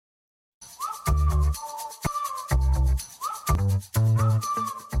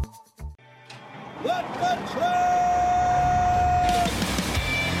Let the truck!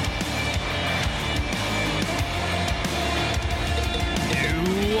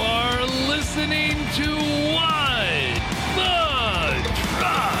 You are listening to What the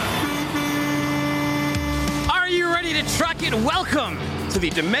Truck. Are you ready to truck it? Welcome to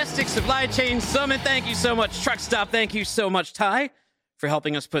the Domestic Supply Chain Summit. Thank you so much, Truck Stop. Thank you so much, Ty, for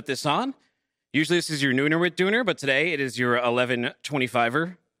helping us put this on. Usually this is your nooner with Dooner, but today it is your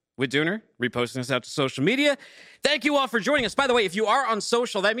 11:25er with Dooner, reposting this out to social media. Thank you all for joining us. By the way, if you are on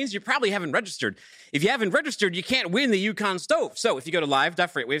social, that means you probably haven't registered. If you haven't registered, you can't win the Yukon stove. So if you go to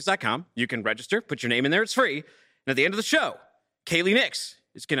live.freightwaves.com, you can register, put your name in there. It's free. And at the end of the show, Kaylee Nix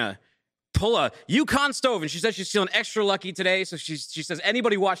is going to pull a Yukon stove, and she says she's feeling extra lucky today. So she says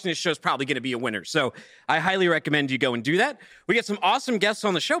anybody watching this show is probably going to be a winner. So I highly recommend you go and do that. We get some awesome guests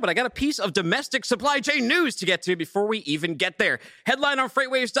on the show, but I got a piece of domestic supply chain news to get to before we even get there. Headline on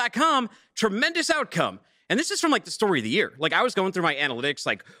freightwaves.com, tremendous outcome. And this is from like the story of the year. Like I was going through my analytics,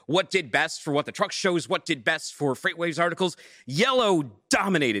 like what did best for what the truck shows, what did best for FreightWaves articles. Yellow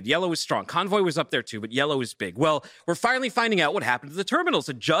dominated. Yellow was strong. Convoy was up there too, but yellow is big. Well, we're finally finding out what happened to the terminals.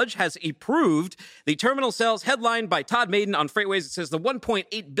 A judge has approved the terminal sales headlined by Todd Maiden on FreightWaves. It says the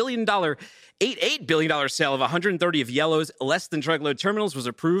 $1.8 billion sale of 130 of Yellow's less than truckload terminals was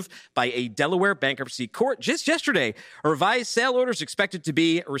approved by a Delaware bankruptcy court just yesterday. A revised sale order is expected to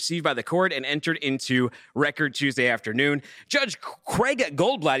be received by the court and entered into record Tuesday afternoon. Judge Craig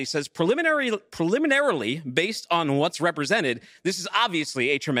Goldblatt, he says, preliminarily, based on what's represented, this is obviously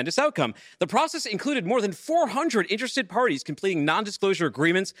a tremendous outcome. The process included more than 400 interested parties completing non-disclosure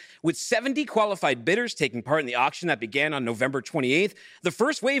agreements with 70 qualified bidders taking part in the auction that began on November 28th. The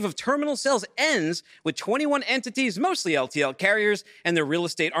first wave of terminal sales ends with 21 entities, mostly LTL carriers and their real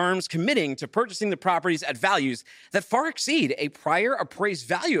estate arms, committing to purchasing the properties at values that far exceed a prior appraised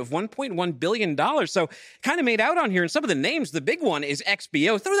value of $1.1 billion. So kind of made out on here. And some of the names, the big one is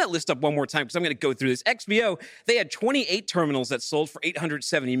XBO. Throw that list up one more time because I'm going to go through this. XBO, they had 28 terminals that sold for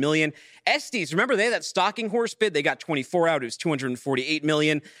 $870 million. Estes, remember they had that stocking horse bid? They got 24 out. It was $248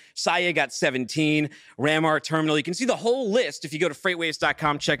 million. Saia got 17. Ramar Terminal. You can see the whole list if you go to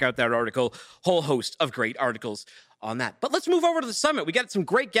freightwaves.com. Check out that article. Whole host of great articles on that. But let's move over to the summit. We got some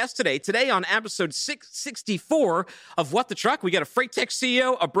great guests today. Today on episode 664 of What the Truck, we got a Freight Tech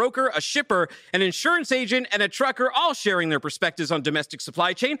CEO, a broker, a shipper, an insurance agent, and a trucker, all sharing their perspectives on domestic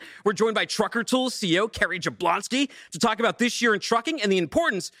supply chain. We're joined by Trucker Tools CEO Kerry Jablonski to talk about this year in trucking and the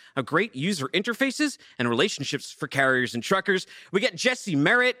importance of great user interfaces and relationships for carriers and truckers. We got Jesse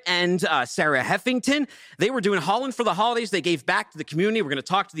Merritt and Sarah Heffington. They were doing Haulin for the holidays. They gave back to the community. We're going to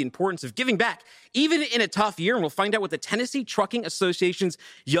talk to the importance of giving back, even in a tough year, and we'll find out what the Tennessee Trucking Association's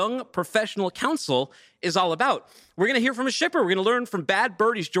Young Professional Council is all about. We're going to hear from a shipper. We're going to learn from Bad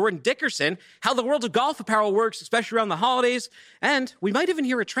Birdie's Jordan Dickerson how the world of golf apparel works, especially around the holidays. And we might even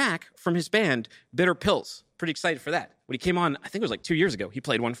hear a track from his band, Bitter Pills. Pretty excited for that. When he came on, I think it was like 2 years ago, he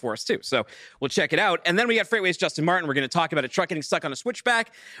played one for us too. So we'll check it out. And then we got FreightWaves Justin Martin. We're going to talk about a truck getting stuck on a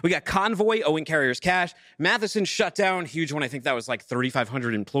switchback. We got Convoy owing carriers cash. Matheson shut down, huge one. I think that was like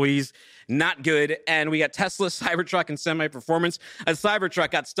 3,500 employees. Not good. And we got Tesla, Cybertruck, and Semi-Performance. A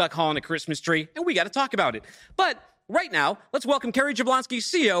Cybertruck got stuck hauling a Christmas tree, and we got to talk about it. But right now, let's welcome Kerry Jablonski,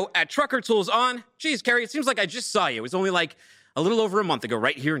 CEO at Trucker Tools on. Geez, Kerry, it seems like I just saw you. It was only like a little over a month ago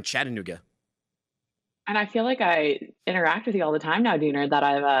right here in Chattanooga. And I feel like I interact with you all the time now, Dooner, that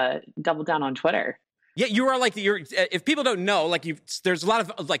I've doubled down on Twitter. Yeah, you are like, if people don't know, like there's a lot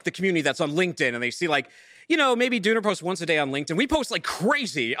of like the community that's on LinkedIn and they see like, you know, maybe Dooner posts once a day on LinkedIn. We post like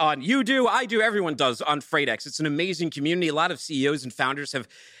crazy on, you do, I do, everyone does on FreightX. It's an amazing community. A lot of CEOs and founders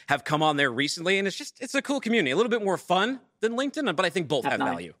have come on there recently, and it's a cool community. A little bit more fun than LinkedIn, but I think both have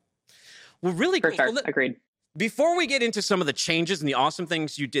value. Well, really For cool. sure. Agreed. Before we get into some of the changes and the awesome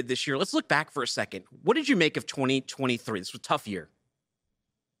things you did this year, let's look back for a second. What did you make of 2023? This was a tough year.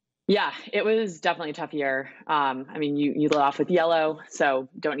 Yeah, it was definitely a tough year. I mean, you lit off with Yellow, so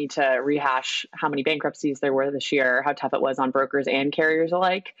don't need to rehash how many bankruptcies there were this year, how tough it was on brokers and carriers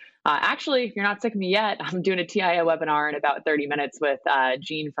alike. Actually, if you're not sick of me yet, I'm doing a TIO webinar in about 30 minutes with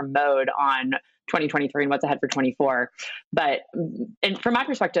Gene from Mode on 2023 and what's ahead for 24. But and from my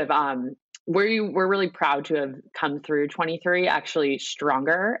perspective, we're really proud to have come through 23 actually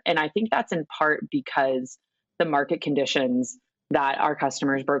stronger. And I think that's in part because the market conditions that our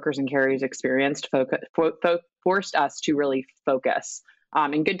customers, brokers, and carriers experienced forced us to really focus.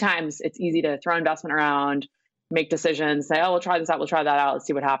 In good times, it's easy to throw investment around, make decisions, say, oh, we'll try this out, we'll try that out, let's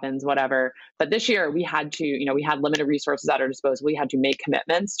see what happens, whatever. But this year we had to, we had limited resources at our disposal. We had to make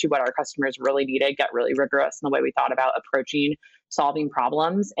commitments to what our customers really needed, get really rigorous in the way we thought about approaching solving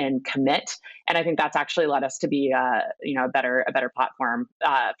problems and commit. And I think that's actually led us to be a better platform.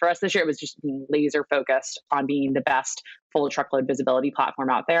 For us this year, it was just being laser focused on being the best full truckload visibility platform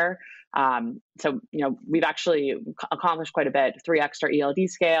out there. We've actually accomplished quite a bit. 3x our ELD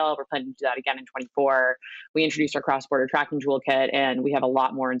scale. We're planning to do that again in 24. We introduced our cross-border tracking toolkit, and we have a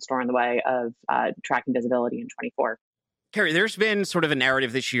lot more in store in the way of tracking visibility in 24. Carrie, there's been sort of a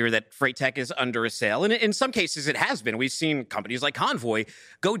narrative this year that freight tech is under a sail, and in some cases it has been. We've seen companies like Convoy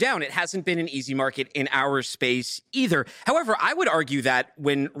go down. It hasn't been an easy market in our space either. However, I would argue that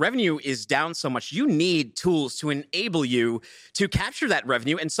when revenue is down so much, you need tools to enable you to capture that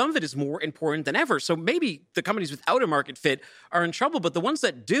revenue, and some of it is more important than ever. So maybe the companies without a market fit are in trouble, but the ones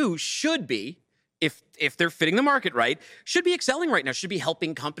that do should be, if they're fitting the market right, should be excelling right now, should be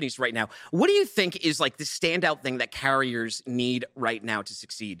helping companies right now. What do you think is like the standout thing that carriers need right now to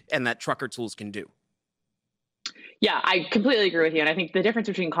succeed and that trucker tools can do? Yeah, I completely agree with you. And I think the difference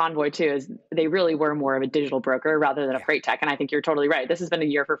between Convoy too is they really were more of a digital broker rather than a freight tech. And I think you're totally right. This has been a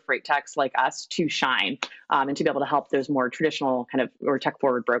year for freight techs like us to shine and to be able to help those more traditional kind of or tech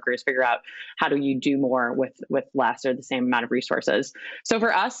forward brokers figure out how do you do more with less or the same amount of resources. So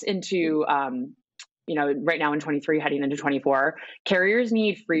for us into right now in 23, heading into 24, carriers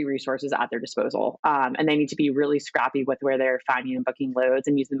need free resources at their disposal. And they need to be really scrappy with where they're finding and booking loads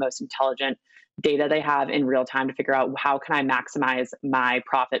and use the most intelligent data they have in real time to figure out how can I maximize my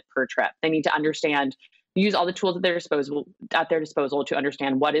profit per trip. They need to understand, use all the tools at their disposal to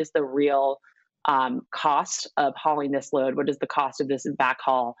understand what is the real cost of hauling this load, what is the cost of this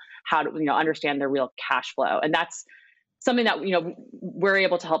backhaul, how to understand their real cash flow. And that's something that we're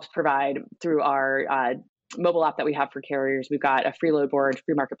able to help provide through our mobile app that we have for carriers. We've got a free load board,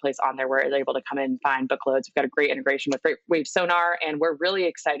 free marketplace on there where they're able to come in, find, book loads. We've got a great integration with FreightWave Sonar, and we're really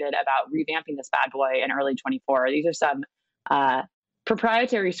excited about revamping this bad boy in early 24. These are some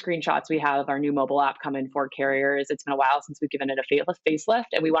proprietary screenshots we have of our new mobile app coming for carriers. It's been a while since we've given it a facelift,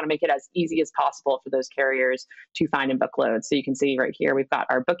 and we want to make it as easy as possible for those carriers to find and book loads. So you can see right here, we've got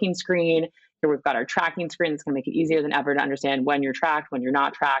our booking screen. Here we've got our tracking screen that's going to make it easier than ever to understand when you're tracked, when you're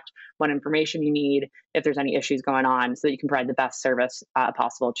not tracked, what information you need, if there's any issues going on, so that you can provide the best service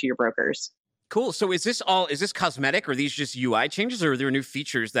possible to your brokers. Cool. So is this cosmetic, or are these just UI changes, or are there new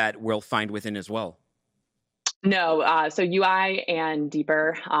features that we'll find within as well? No, so UI and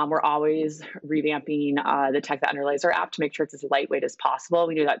deeper, we're always revamping the tech that underlies our app to make sure it's as lightweight as possible.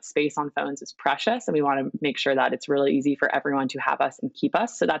 We know that space on phones is precious, and we want to make sure that it's really easy for everyone to have us and keep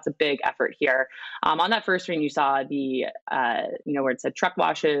us. So that's a big effort here. On that first screen, you saw the, where it said truck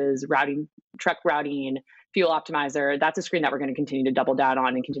washes, truck routing, fuel optimizer. That's a screen that we're going to continue to double down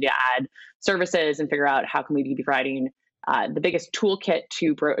on and continue to add services and figure out how can we be providing the biggest toolkit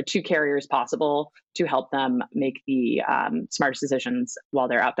to carriers possible to help them make the smartest decisions while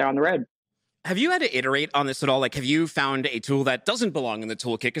they're out there on the road. Have you had to iterate on this at all? Like, have you found a tool that doesn't belong in the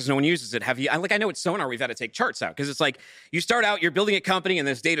toolkit because no one uses it? Have you? I know it's Sonar. We've had to take charts out because it's like you start out, you're building a company, and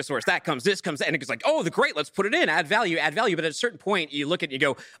this data source this comes, and it's like, oh, great, let's put it in, add value. But at a certain point, you look at it and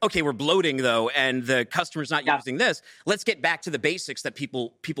you go, okay, we're bloating though, and the customer's not using this. Let's get back to the basics that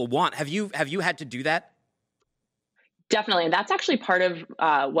people want. Have you had to do that? Definitely. And that's actually part of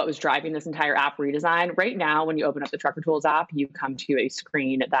what was driving this entire app redesign. Right now, when you open up the Trucker Tools app, you come to a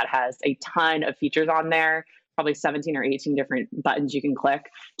screen that has a ton of features on there, probably 17 or 18 different buttons you can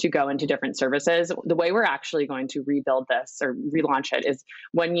click to go into different services. The way we're actually going to rebuild this or relaunch it is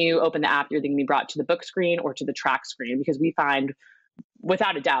when you open the app, you're going to be brought to the book screen or to the track screen, because we find,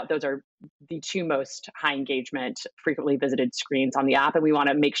 without a doubt, those are the two most high engagement, frequently visited screens on the app. And we want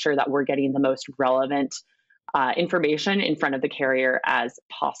to make sure that we're getting the most relevant information in front of the carrier as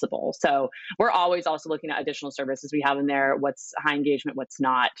possible. So we're always also looking at additional services we have in there, what's high engagement, what's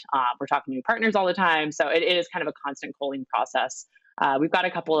not. We're talking to new partners all the time. So it is kind of a constant culling process. We've got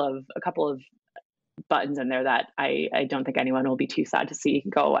a couple of buttons in there that I don't think anyone will be too sad to see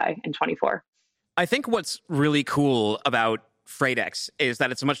go away in 24. I think what's really cool about FreightX is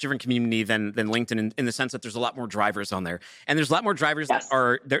that it's a much different community than LinkedIn in the sense that there's a lot more drivers on there. And there's a lot more drivers that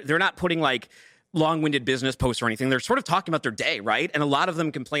are, they're not putting like long-winded business posts or anything. They're sort of talking about their day, right? And a lot of them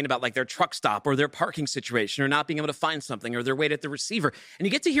complain about like their truck stop or their parking situation or not being able to find something or their wait at the receiver. And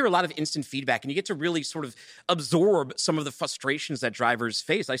you get to hear a lot of instant feedback, and you get to really sort of absorb some of the frustrations that drivers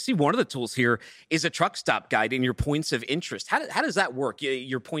face. I see one of the tools here is a truck stop guide in your points of interest. How does that work,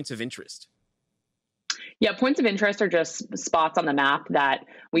 your points of interest? Yeah, points of interest are just spots on the map that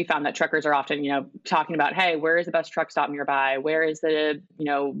we found that truckers are often, talking about, hey, where is the best truck stop nearby? Where is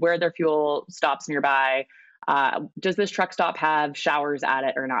where are their fuel stops nearby? Does this truck stop have showers at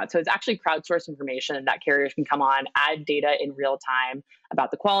it or not? So it's actually crowdsourced information that carriers can come on, add data in real time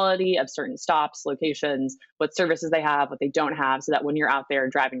about the quality of certain stops, locations, what services they have, what they don't have, so that when you're out there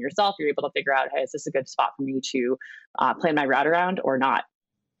driving yourself, you're able to figure out, hey, is this a good spot for me to plan my route around or not?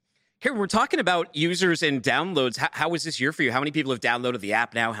 Karen, we're talking about users and downloads. How was this year for you? How many people have downloaded the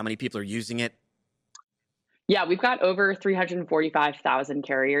app now? How many people are using it? Yeah, we've got over 345,000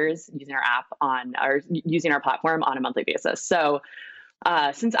 carriers using our app using our platform on a monthly basis. So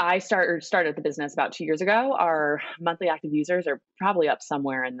since I started the business about 2 years ago, our monthly active users are probably up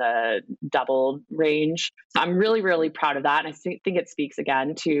somewhere in the double range. So I'm really, really proud of that. And I think it speaks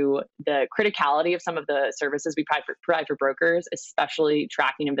again to the criticality of some of the services we provide for brokers, especially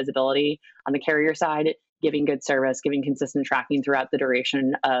tracking and visibility on the carrier side. Giving good service, giving consistent tracking throughout the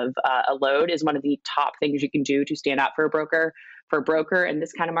duration of a load is one of the top things you can do to stand out for a broker. For a broker in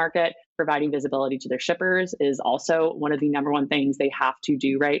this kind of market, providing visibility to their shippers is also one of the number one things they have to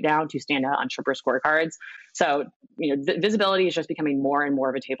do right now to stand out on shipper scorecards. So, visibility is just becoming more and more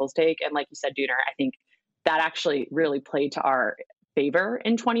of a table stake. And like you said, Dooner, I think that actually really played to our favor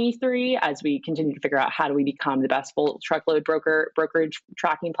in 23 as we continue to figure out how do we become the best full truckload brokerage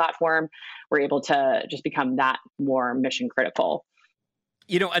tracking platform. We're able to just become that more mission critical.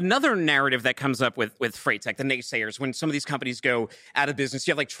 Another narrative that comes up with freight tech, the naysayers, when some of these companies go out of business,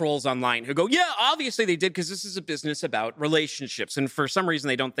 you have like trolls online who go, yeah, obviously they did because this is a business about relationships. And for some reason,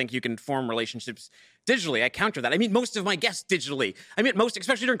 they don't think you can form relationships digitally. I counter that. I meet most of my guests digitally.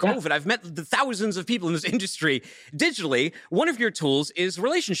 Especially during COVID, yeah. I've met the thousands of people in this industry digitally. One of your tools is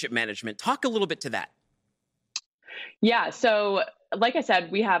relationship management. Talk a little bit to that. Yeah. So like I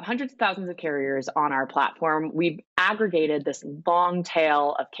said, we have hundreds of thousands of carriers on our platform. We've aggregated this long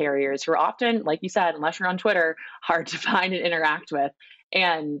tail of carriers who are often, like you said, unless you're on Twitter, hard to find and interact with.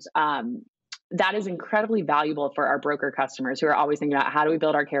 And that is incredibly valuable for our broker customers who are always thinking about how do we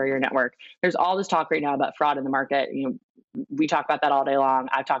build our carrier network. There's all this talk right now about fraud in the market. We talk about that all day long.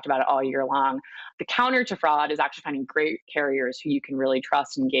 I've talked about it all year long. The counter to fraud is actually finding great carriers who you can really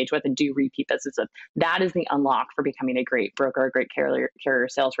trust and engage with and do repeat business with. That is the unlock for becoming a great broker, a great carrier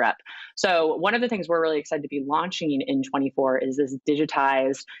sales rep. So one of the things we're really excited to be launching in 24 is this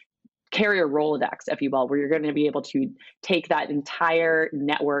digitized carrier Rolodex, if you will, where you're going to be able to take that entire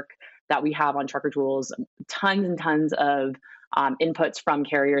network that we have on Trucker Tools, tons and tons of inputs from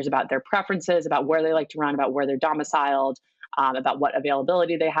carriers about their preferences, about where they like to run, about where they're domiciled, about what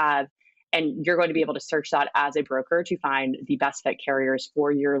availability they have. And you're going to be able to search that as a broker to find the best fit carriers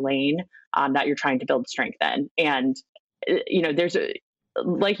for your lane that you're trying to build strength in. And,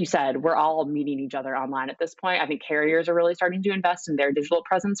 like you said, we're all meeting each other online at this point. I think carriers are really starting to invest in their digital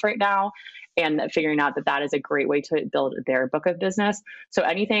presence right now and figuring out that is a great way to build their book of business. So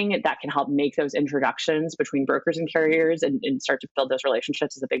anything that can help make those introductions between brokers and carriers and start to build those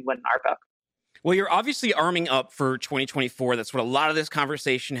relationships is a big win in our book. Well, you're obviously arming up for 2024. That's what a lot of this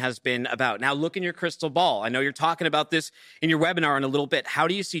conversation has been about. Now, look in your crystal ball. I know you're talking about this in your webinar in a little bit. How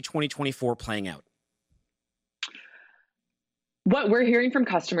do you see 2024 playing out? What we're hearing from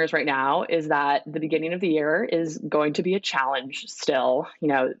customers right now is that the beginning of the year is going to be a challenge still.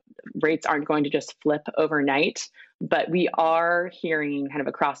 Rates aren't going to just flip overnight, but we are hearing kind of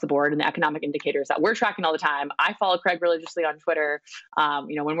across the board in the economic indicators that we're tracking all the time. I follow Craig religiously on Twitter.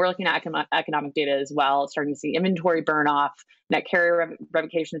 When we're looking at economic data as well, starting to see inventory burn off, net carrier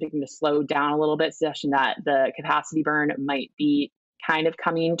revocation taking to slow down a little bit, suggesting that the capacity burn might be kind of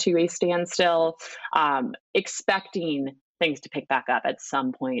coming to a standstill, expecting things to pick back up at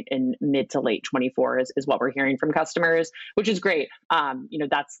some point in mid to late 24 is what we're hearing from customers, which is great.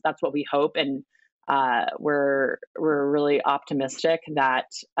 That's what we hope. And we're really optimistic that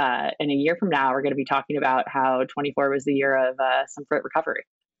in a year from now, we're going to be talking about how 24 was the year of some freight recovery.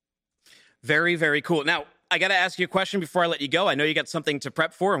 Very, very cool. Now, I got to ask you a question before I let you go. I know you got something to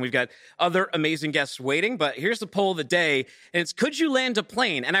prep for, and we've got other amazing guests waiting, but here's the poll of the day, and it's, could you land a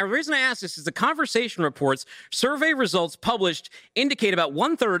plane? And the reason I ask this is the Conversation reports survey results published indicate about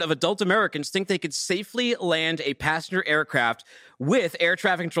 1/3 of adult Americans think they could safely land a passenger aircraft with air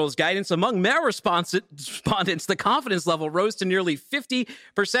traffic control's guidance. Among male respondents, the confidence level rose to nearly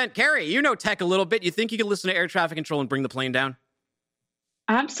 50%. Carrie, you know tech a little bit. You think you can listen to air traffic control and bring the plane down?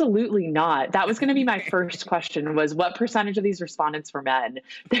 Absolutely not. That was going to be my first question, was what percentage of these respondents were men?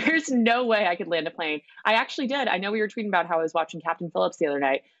 There's no way I could land a plane. I actually did. I know we were tweeting about how I was watching Captain Phillips the other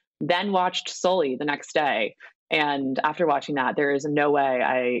night, then watched Sully the next day. And after watching that, there is no way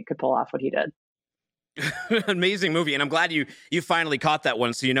I could pull off what he did. Amazing movie. And I'm glad you finally caught that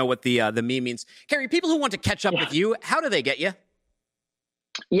one, so you know what the meme means. Carrie, people who want to catch up with you, how do they get you?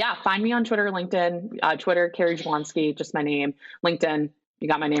 Yeah, find me on Twitter, LinkedIn, Twitter, Carrie Jablonski, just my name. LinkedIn, you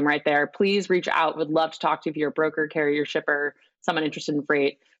got my name right there. Please reach out. Would love to talk to you if you're a broker, carrier, shipper, someone interested in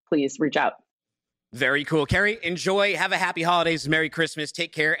freight. Please reach out. Very cool. Carrie, enjoy. Have a happy holidays. Merry Christmas.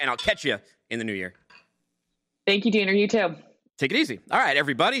 Take care, and I'll catch you in the new year. Thank you, Diener. You too. Take it easy. All right,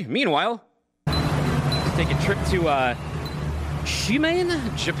 everybody. Meanwhile, let's take a trip to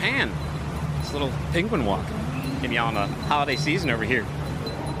Shimen, Japan. This little penguin walk. Maybe on the holiday season over here.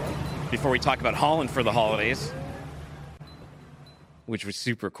 Before we talk about Haulin for the holidays, which was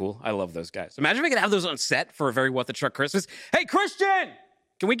super cool. I love those guys. Imagine if I could have those on set for a very What the Truck Christmas. Hey, Christian!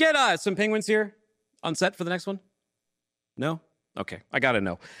 Can we get some penguins here on set for the next one? No? Okay, I gotta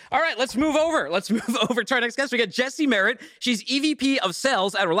know. All right, let's move over. Let's move over to our next guest. We got Jessie Merritt. She's EVP of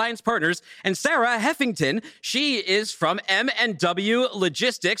Sales at Reliance Partners. And Sarah Heffington. She is from M&W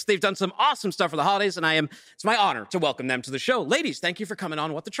Logistics. They've done some awesome stuff for the holidays, and it's my honor to welcome them to the show. Ladies, thank you for coming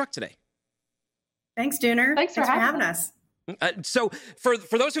on What the Truck today. Thanks, Dooner. Thanks for having us. So for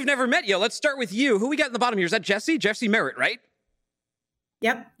those who've never met you, let's start with you. Who we got in the bottom here? Is that Jessie? Jessie Merritt, right?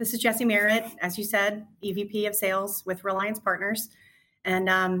 Yep, this is Jessie Merritt, as you said, EVP of Sales with Reliance Partners.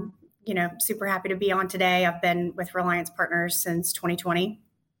 And, super happy to be on today. I've been with Reliance Partners since 2020.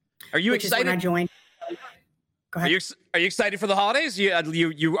 Are you excited? excited? When I joined. Go ahead. Are you excited for the holidays?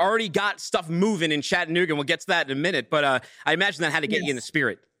 You already got stuff moving in Chattanooga, and we'll get to that in a minute. But I imagine that had to get you in the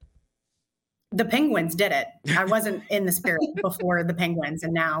spirit. The Penguins did it. I wasn't in the spirit before the Penguins,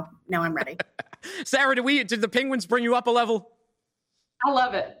 and now I'm ready. Sarah, did the Penguins bring you up a level? I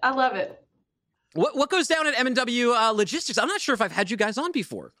love it. What goes down at M&W Logistics? I'm not sure if I've had you guys on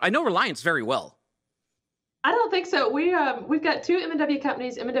before. I know Reliance very well. I don't think so. We've got two M&W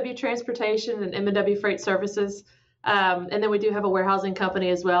companies, M&W Transportation and M&W Freight Services. And then we do have a warehousing company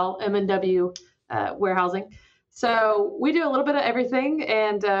as well, M&W Warehousing. So we do a little bit of everything,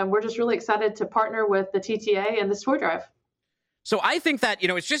 and we're just really excited to partner with the TTA and this toy drive. So I think that,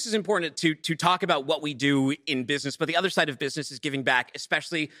 it's just as important to talk about what we do in business, but the other side of business is giving back,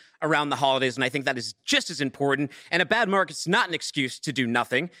 especially around the holidays. And I think that is just as important. And a bad market's not an excuse to do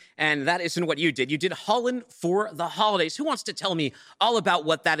nothing. And that isn't what you did. You did Haulin for the holidays. Who wants to tell me all about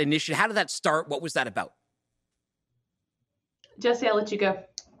what that initiative, how did that start? What was that about? Jessie, I'll let you go.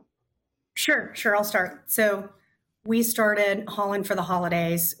 Sure. I'll start. So we started Haulin for the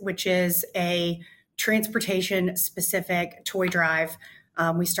holidays, which is a transportation-specific toy drive.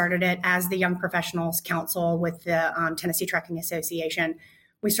 We started it as the Young Professionals Council with the Tennessee Trucking Association.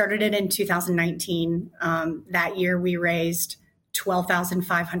 We started it in 2019. That year, we raised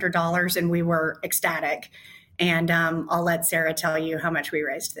 $12,500, and we were ecstatic. And I'll let Sarah tell you how much we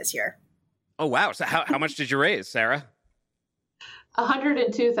raised this year. Oh, wow. So how much did you raise, Sarah?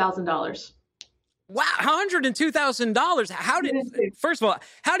 $102,000. Wow, $102,000. First of all,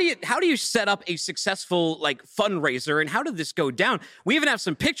 how do you set up a successful fundraiser, and how did this go down? We even have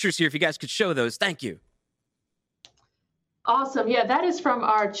some pictures here if you guys could show those. Thank you. Awesome. Yeah, that is from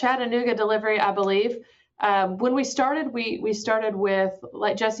our Chattanooga delivery, I believe. When we started, we started with,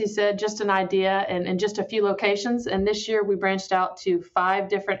 like Jessie said, just an idea and just a few locations. And this year we branched out to 5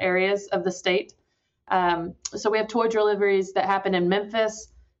 different areas of the state. So we have toy deliveries that happen in Memphis,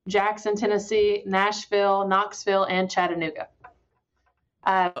 Jackson, Tennessee, Nashville, Knoxville, and Chattanooga.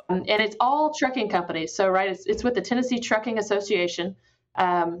 And it's all trucking companies. So, right, it's with the Tennessee Trucking Association.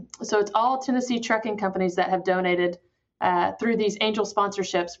 So it's all Tennessee trucking companies that have donated through these angel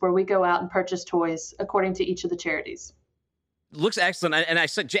sponsorships where we go out and purchase toys according to each of the charities. Looks excellent. And I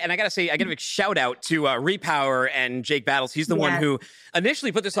got to say, I got a shout out to Repower and Jake Battles. He's the one who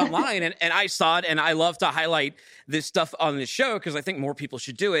initially put this online, and I saw it, and I love to highlight this stuff on the show because I think more people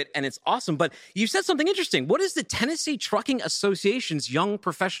should do it, and it's awesome. But you said something interesting. What is the Tennessee Trucking Association's Young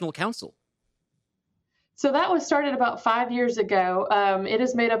Professional Council? So that was started about 5 years ago. It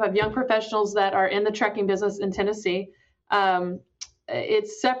is made up of young professionals that are in the trucking business in Tennessee.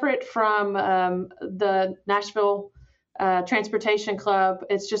 It's separate from the Nashville Transportation Club.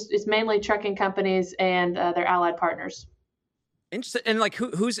 It's mainly trucking companies and their allied partners. Interesting. And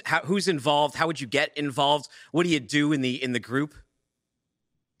who's involved? How would you get involved? What do you do in the group?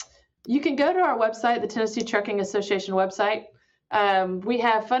 You can go to our website, the Tennessee Trucking Association website. We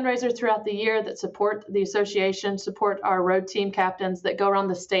have fundraisers throughout the year that support the association, support our road team captains that go around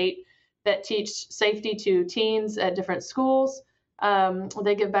the state that teach safety to teens at different schools.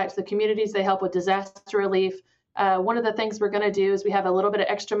 They give back to the communities. They help with disaster relief. One of the things we're going to do is we have a little bit of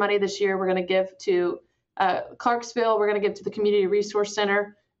extra money this year. We're going to give to Clarksville. We're going to give to the Community Resource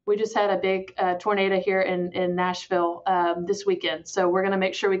Center. We just had a big tornado here in Nashville this weekend. So we're going to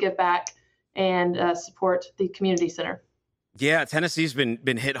make sure we give back and support the community center. Yeah, Tennessee's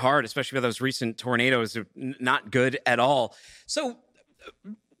been hit hard, especially by those recent tornadoes. They're not good at all. So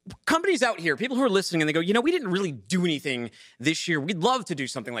companies out here, people who are listening and they go, we didn't really do anything this year. We'd love to do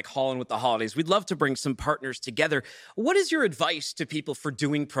something like Haulin with the holidays. We'd love to bring some partners together. What is your advice to people for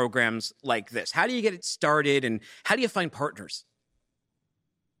doing programs like this? How do you get it started and how do you find partners?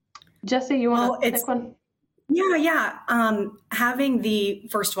 Jesse, you want to pick one? Yeah. Having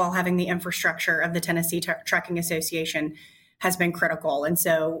the infrastructure of the Tennessee Trucking Association has been critical. And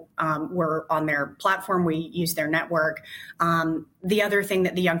so we're on their platform. We use their network. The other thing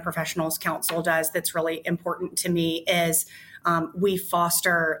that the Young Professionals Council does that's really important to me is we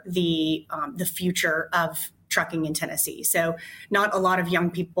foster the future of trucking in Tennessee. So not a lot of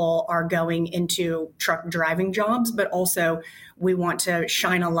young people are going into truck driving jobs, but also we want to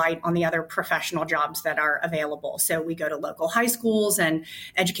shine a light on the other professional jobs that are available. So we go to local high schools and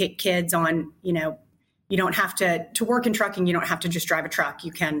educate kids on, you don't have to work in trucking. You don't have to just drive a truck.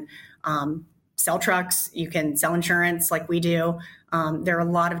 You can sell trucks. You can sell insurance like we do. There are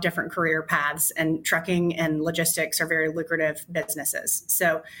a lot of different career paths, and trucking and logistics are very lucrative businesses.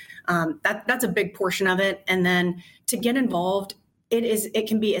 So that's a big portion of it. And then to get involved, it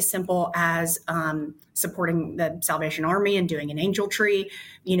can be as simple as supporting the Salvation Army and doing an angel tree.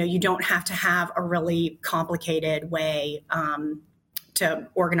 You don't have to have a really complicated way to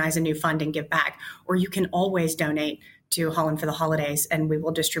organize a new fund and give back, or you can always donate to Haulin for the holidays, and we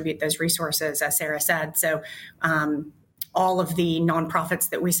will distribute those resources, as Sarah said. So all of the nonprofits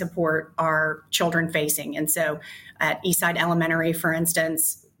that we support are children facing. And so at Eastside Elementary, for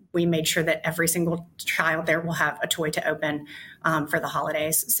instance, we made sure that every single child there will have a toy to open for the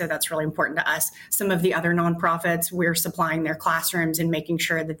holidays. So that's really important to us. Some of the other nonprofits, we're supplying their classrooms and making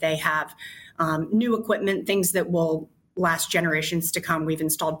sure that they have new equipment, things that will last generations to come. We've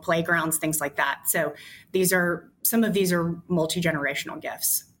installed playgrounds, things like that. So some of these are multi-generational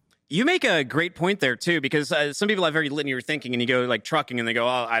gifts. You make a great point there, too, because some people have very linear thinking and you go like trucking and they go,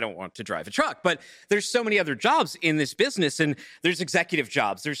 oh, I don't want to drive a truck. But there's so many other jobs in this business, and there's executive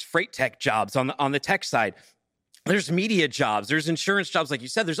jobs, there's freight tech jobs on the tech side. There's media jobs, there's insurance jobs, like you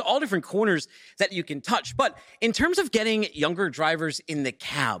said. There's all different corners that you can touch. But in terms of getting younger drivers in the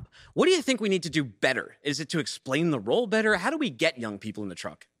cab, what do you think we need to do better? Is it to explain the role better? How do we get young people in the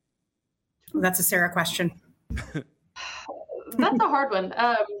truck? That's a Sarah question. That's a hard one.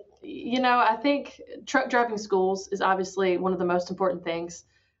 I think truck driving schools is obviously one of the most important things.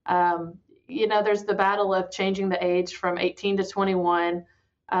 There's the battle of changing the age from 18 to 21.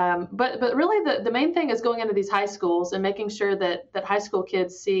 But really the main thing is going into these high schools and making sure that high school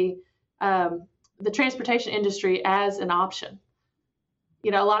kids see the transportation industry as an option.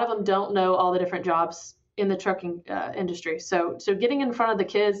 A lot of them don't know all the different jobs in the trucking industry. So getting in front of the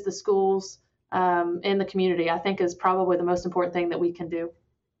kids, the schools, and the community, I think is probably the most important thing that we can do.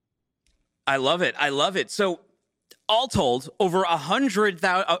 I love it. So all told, over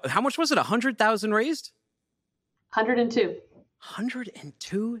 100,000, how much was it? 100,000 raised? 102.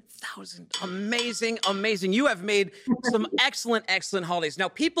 102,000. Amazing. You have made some excellent holidays. Now,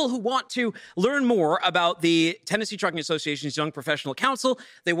 people who want to learn more about the Tennessee Trucking Association's Young Professional Council,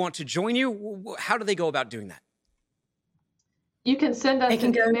 they want to join you. How do they go about doing that? You can send us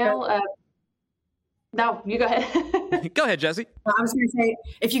an email. No, you go ahead. Go ahead, Jesse. Well, I was going to say,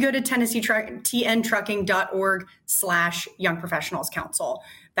 if you go to tnTrucking.org/Young Professionals Council,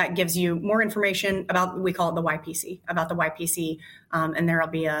 that gives you more information about, we call it the YPC, and there'll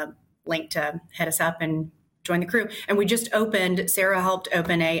be a link to hit us up and join the crew. And we just Sarah helped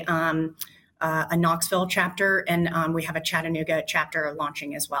open a Knoxville chapter, and we have a Chattanooga chapter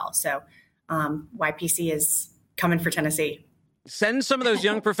launching as well. So YPC is coming for Tennessee. Send some of those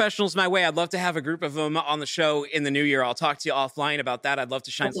young professionals my way. I'd love to have a group of them on the show in the new year. I'll talk to you offline about that. I'd love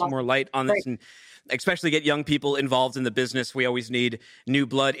to shine some more light on this and especially get young people involved in the business. We always need new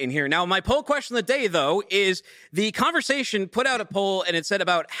blood in here. Now, my poll question of the day, though, is the conversation put out a poll, and it said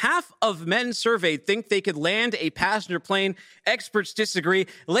about half of men surveyed think they could land a passenger plane. Experts disagree.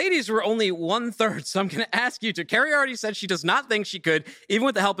 Ladies were only 1/3, so I'm going to ask you to. Carrie already said she does not think she could, even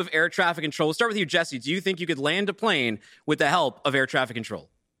with the help of air traffic control. We'll start with you, Jesse. Do you think you could land a plane with the help of air traffic control?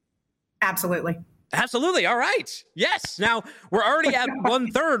 Absolutely. All right. Yes. Now, we're already at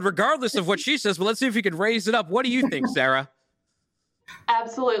 1/3, regardless of what she says, but let's see if we could raise it up. What do you think, Sarah?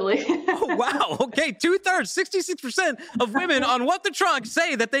 Absolutely. Oh, wow. Okay. 2/3, 66% of women on What the Truck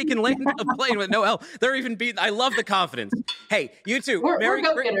say that they can land a plane with no help. They're even beating. I love the confidence. Hey, you two. We're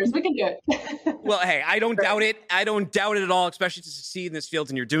go-getters. We can do it. Well, hey, I don't doubt it. I don't doubt it at all, especially to succeed in this field,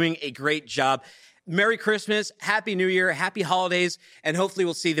 and you're doing a great job. Merry Christmas, Happy New Year, Happy Holidays, and hopefully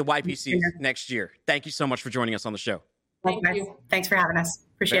we'll see the YPC next year. Thank you so much for joining us on the show. Thank you. Thanks for having us.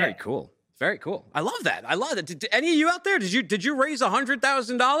 Appreciate it. Very cool. Very cool. I love that. I love it. Did any of you out there, did you raise $100,000,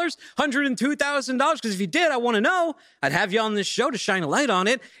 $102,000? Because if you did, I want to know. I'd have you on this show to shine a light on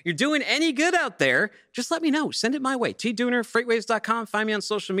it. You're doing any good out there, just let me know. Send it my way. T-Dooner, freightwaves.com. Find me on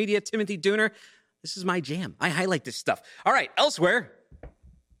social media, Timothy Dooner. This is my jam. I highlight this stuff. All right, elsewhere.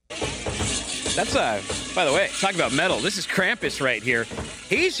 That's, by the way, talk about metal. This is Krampus right here.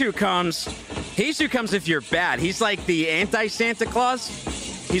 He's who comes if you're bad. He's like the anti-Santa Claus.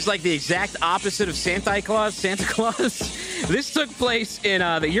 He's like the exact opposite of Santa Claus. This took place in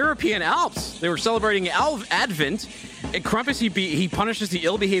the European Alps. They were celebrating Advent. And Krampus, he punishes the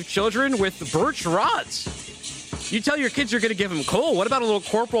ill-behaved children with birch rods. You tell your kids you're going to give them coal. What about a little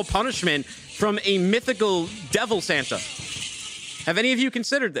corporal punishment from a mythical devil Santa? Have any of you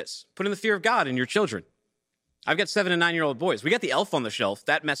considered this? Putting the fear of God in your children. I've got 7 and 9-year-old boys. We got the elf on the shelf.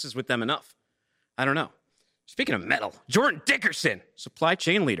 That messes with them enough. I don't know. Speaking of metal, Jordan Dickerson, supply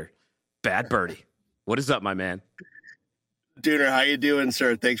chain leader. Bad Birdie. What is up, my man? Dooner, how you doing,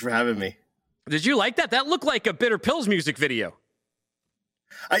 sir? Thanks for having me. Did you like that? That looked like a Bitter Pills music video.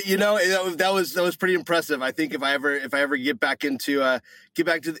 That was pretty impressive. I think if I ever get back into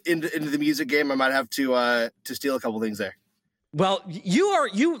the music game, I might have to steal a couple things there. Well,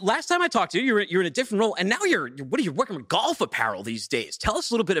 you last time I talked to you, you're in a different role, and now you're working with golf apparel these days. Tell us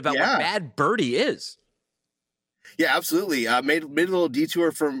a little bit about what Bad Birdie is. Yeah, absolutely. Made a little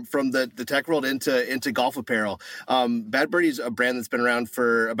detour from the tech world into golf apparel. Bad Birdie's a brand that's been around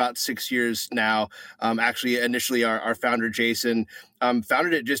for about 6 years now. Actually, initially our founder Jason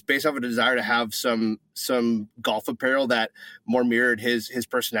founded it just based off a desire to have some golf apparel that more mirrored his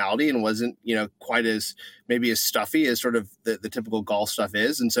personality and wasn't quite as maybe as stuffy as sort of the typical golf stuff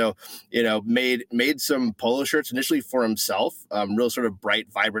is. And so made some polo shirts initially for himself, real sort of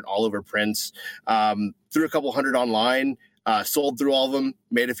bright, vibrant, all over prints. Threw a couple hundred online, sold through all of them,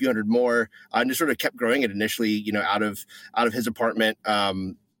 made a few hundred more, and just sort of kept growing it initially, out of his apartment.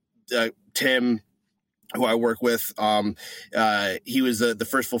 Tim, who I work with, he was the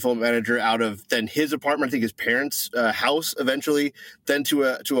first fulfillment manager out of then his apartment, I think his parents' house eventually, then to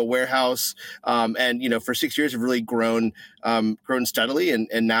a warehouse. And, for 6 years have really grown steadily.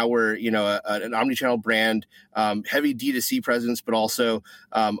 And now we're, an omni-channel brand, heavy D2C presence, but also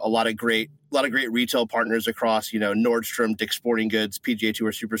a lot of great retail partners across, Nordstrom, Dick's Sporting Goods, PGA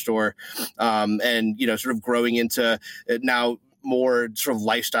Tour Superstore, and, sort of growing into now more sort of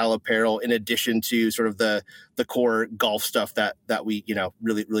lifestyle apparel in addition to sort of the core golf stuff that we,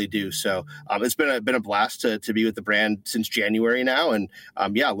 really do. So it's been a blast to be with the brand since January now and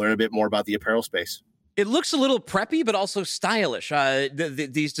learn a bit more about the apparel space. It looks a little preppy, but also stylish.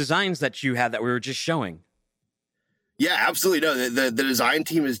 These designs that you had that we were just showing. Yeah, absolutely. No, the design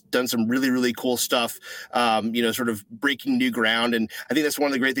team has done some really, really cool stuff, sort of breaking new ground. And I think that's one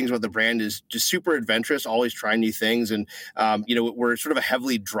of the great things about the brand is just super adventurous, always trying new things. And, we're sort of a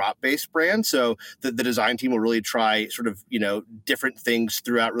heavily drop-based brand. So the design team will really try sort of, different things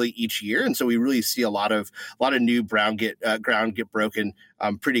throughout really each year. And so we really see a lot of new ground get broken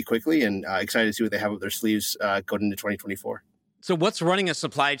pretty quickly, and excited to see what they have up their sleeves going into 2024. So what's running a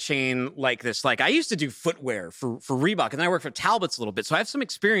supply chain like this? Like I used to do footwear for Reebok, and then I worked for Talbot's a little bit. So I have some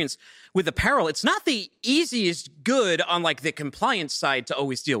experience with apparel. It's not the easiest good on like the compliance side to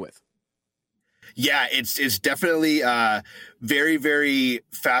always deal with. Yeah, it's definitely very, very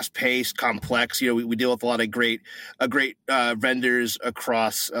fast paced, complex. We deal with a lot of great vendors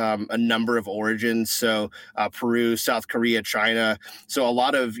across a number of origins. So Peru, South Korea, China. So a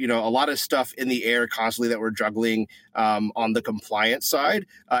lot of stuff in the air constantly that we're juggling on the compliance side.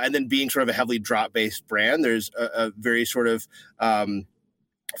 And then being sort of a heavily drop based brand, there's a very sort of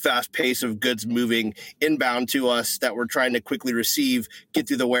fast pace of goods moving inbound to us that we're trying to quickly receive, get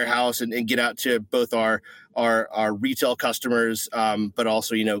through the warehouse and get out to both our retail customers, but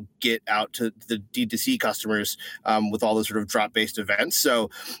also, get out to the D2C customers with all those sort of drop-based events. So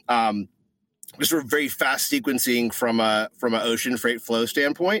just sort of very fast sequencing from a ocean freight flow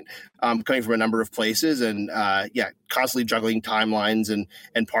standpoint, coming from a number of places and constantly juggling timelines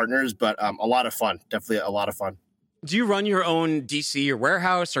and partners, but a lot of fun, definitely a lot of fun. Do you run your own DC or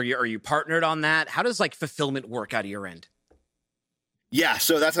warehouse? Are you partnered on that? How does like fulfillment work out of your end? Yeah,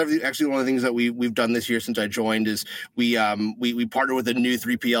 so that's actually one of the things that we've done this year since I joined is we partnered with a new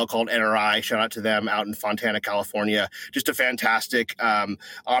 3PL called NRI. Shout out to them out in Fontana, California. Just a fantastic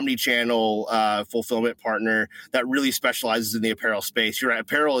omni-channel fulfillment partner that really specializes in the apparel space. You're right,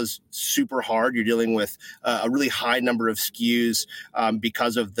 apparel is super hard. You're dealing with a really high number of SKUs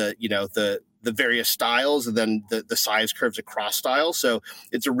because of the the various styles and then the size curves across styles. So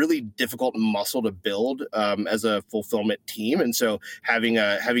it's a really difficult muscle to build as a fulfillment team. And so having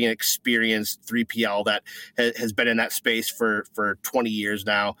an experienced 3PL that has been in that space for 20 years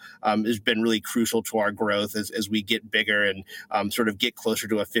now has been really crucial to our growth as we get bigger and sort of get closer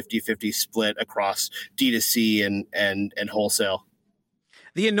to a 50-50 split across D2C and wholesale.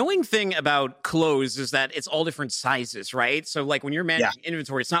 The annoying thing about clothes is that it's all different sizes, right? So like when you're managing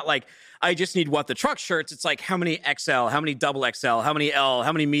inventory, it's not like I just need the truck shirts. It's like how many XL, how many double XL, how many L,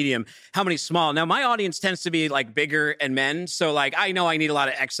 how many medium, how many small. Now my audience tends to be like bigger and men. So like I know I need a lot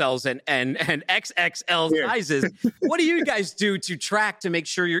of XLs and XXL sizes. What do you guys do to track to make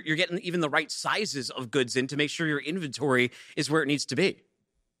sure you're getting even the right sizes of goods in to make sure your inventory is where it needs to be?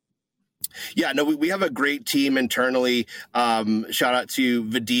 Yeah, no, we have a great team internally. Shout out to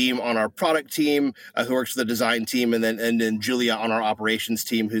Vadim on our product team, who works for the design team, and then Julia on our operations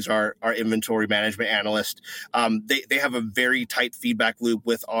team, who's our inventory management analyst. They have a very tight feedback loop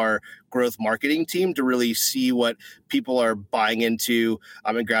with our growth marketing team to really see what people are buying into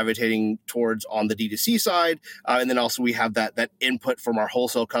and gravitating towards on the D2C side. And then also we have that input from our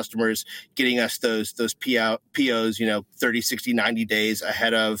wholesale customers, getting us those POs, 30, 60, 90 days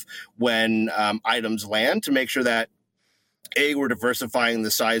ahead of when items land to make sure that we're diversifying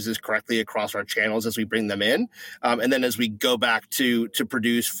the sizes correctly across our channels as we bring them in. And then as we go back to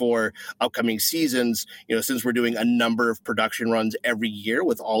produce for upcoming seasons, since we're doing a number of production runs every year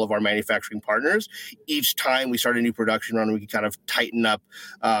with all of our manufacturing partners, each time we start a new production run, we can kind of tighten up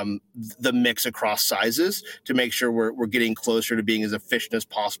the mix across sizes to make sure we're getting closer to being as efficient as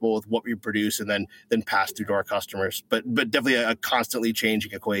possible with what we produce and then pass through to our customers. But definitely a constantly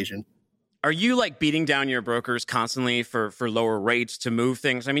changing equation. Are you like beating down your brokers constantly for lower rates to move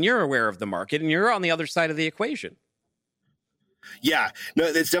things? I mean, you're aware of the market and you're on the other side of the equation. Yeah, no,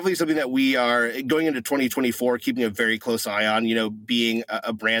 it's definitely something that we are going into 2024, keeping a very close eye on, being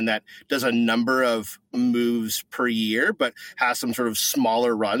a brand that does a number of moves per year, but has some sort of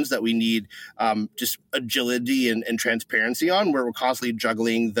smaller runs that we need just agility and transparency on, where we're constantly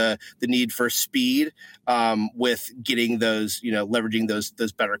juggling the need for speed with getting those, leveraging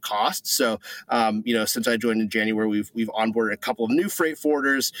those better costs. So, since I joined in January, we've onboarded a couple of new freight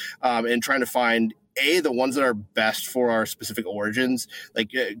forwarders and trying to find the ones that are best for our specific origins.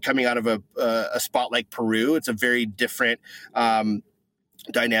 Like coming out of a spot like Peru, it's a very different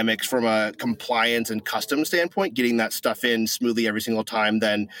dynamics from a compliance and custom standpoint, getting that stuff in smoothly every single time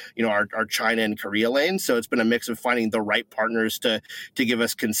than our China and Korea lanes. So it's been a mix of finding the right partners to give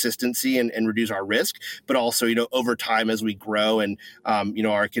us consistency and reduce our risk, but also over time as we grow and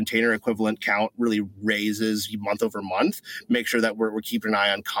our container equivalent count really raises month over month, make sure that we're keeping an eye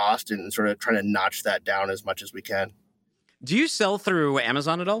on cost and sort of trying to notch that down as much as we can. Do you sell through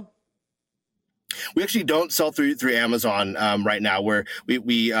Amazon at all? We actually don't sell through Amazon right now. Where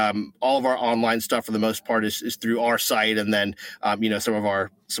we all of our online stuff for the most part is through our site, and then some of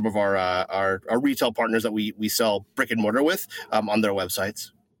our retail partners that we sell brick and mortar with on their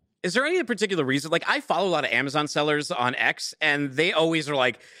websites. Is there any particular reason? Like I follow a lot of Amazon sellers on X, and they always are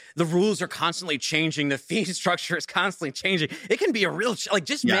like, the rules are constantly changing, the fee structure is constantly changing. It can be a real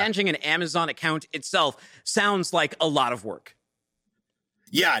managing an Amazon account itself sounds like a lot of work.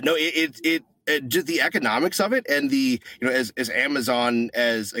 Yeah, no, it just the economics of it, and the as Amazon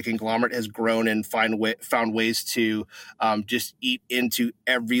as a conglomerate has grown and found ways to just eat into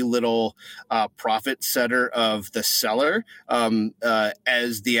every little profit center of the seller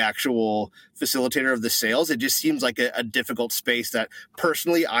as the actual facilitator of the sales. It just seems like a difficult space that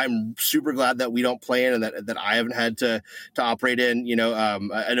personally I'm super glad that we don't play in and that I haven't had to operate in.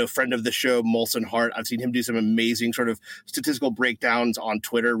 I know a friend of the show, Molson Hart, I've seen him do some amazing sort of statistical breakdowns on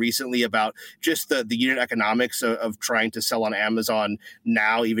Twitter recently about just the unit economics of trying to sell on Amazon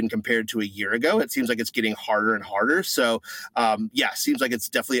now, even compared to a year ago. It seems like it's getting harder and harder. So seems like it's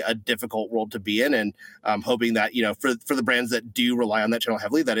definitely a difficult world to be in, and I'm hoping that for the brands that do rely on that channel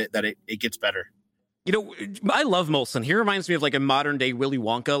heavily, that it gets better. I love Molson. He reminds me of like a modern day Willy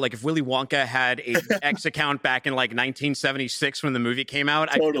Wonka. Like if Willy Wonka had a X account back in like 1976 when the movie came out,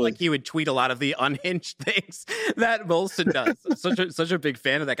 totally. I feel like he would tweet a lot of the unhinged things that Molson does. Such a big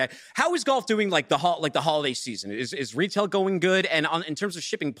fan of that guy. How is golf doing like the holiday season? Is retail going good? And in terms of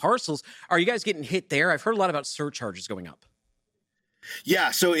shipping parcels, are you guys getting hit there? I've heard a lot about surcharges going up.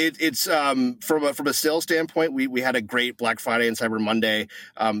 Yeah, so it's from a sales standpoint, we had a great Black Friday and Cyber Monday,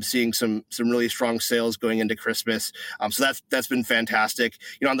 seeing some really strong sales going into Christmas. So that's been fantastic.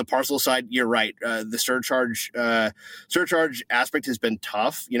 On the parcel side, you're right. The surcharge aspect has been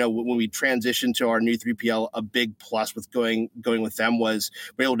tough. When we transitioned to our new 3PL, a big plus with going with them was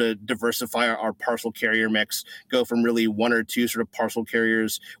we're able to diversify our parcel carrier mix, go from really one or two sort of parcel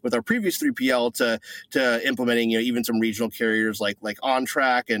carriers with our previous 3PL to implementing even some regional carriers like On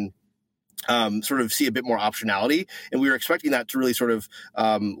Track and sort of see a bit more optionality. And we were expecting that to really sort of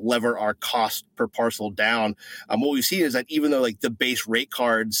lever our cost per parcel down. What we've seen is that even though the base rate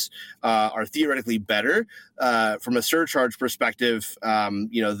cards are theoretically better, from a surcharge perspective,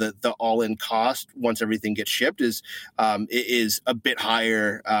 the all-in cost once everything gets shipped is a bit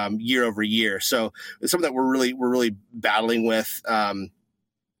higher year over year. So it's something that we're really battling with.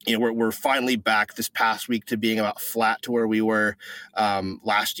 We're finally back this past week to being about flat to where we were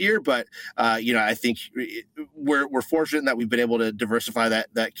last year. But, I think we're fortunate that we've been able to diversify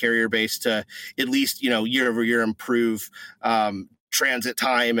that carrier base to at least, year over year improve transit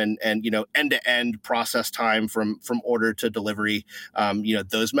time and end-to-end process time from order to delivery,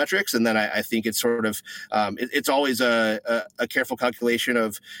 those metrics. And then I think it's sort of it's always a careful calculation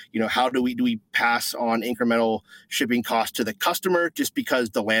of how do we pass on incremental shipping costs to the customer just because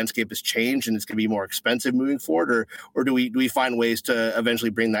the landscape has changed and it's going to be more expensive moving forward, or do we find ways to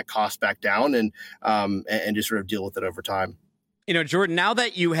eventually bring that cost back down and just sort of deal with it over time. Jordan, now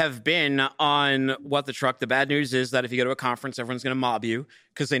that you have been on What the Truck, the bad news is that if you go to a conference, everyone's going to mob you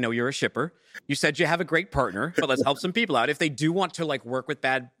because they know you're a shipper. You said you have a great partner, but let's help some people out. If they do want to work with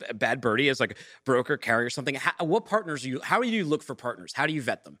Bad Birdie as a broker, carrier, something, what partners how do you look for partners? How do you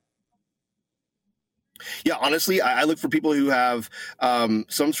vet them? Yeah, honestly, I look for people who have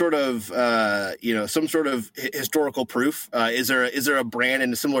some sort of historical proof. Is there a brand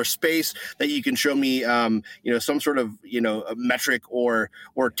in a similar space that you can show me some sort of a metric or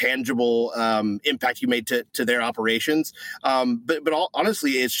tangible impact you made to their operations? But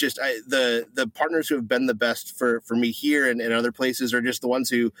honestly, it's just the partners who have been the best for me here and other places are just the ones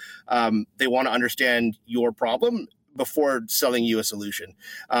who they want to understand your problem before selling you a solution.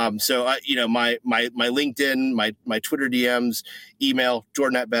 So my LinkedIn, my Twitter DMs, email,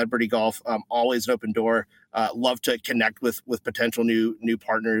 Jordan@BadBirdieGolf, always an open door. Love to connect with potential new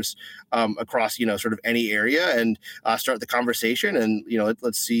partners across sort of any area and start the conversation and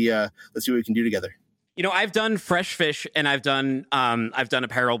let's see what we can do together. I've done fresh fish and I've done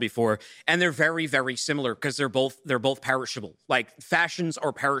apparel before, and they're very, very similar because they're both perishable. Fashions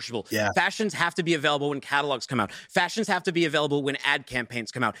are perishable. Yeah. Fashions have to be available when catalogs come out. Fashions have to be available when ad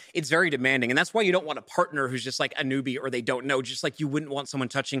campaigns come out. It's very demanding, and that's why you don't want a partner who's just a newbie or they don't know. Just like you wouldn't want someone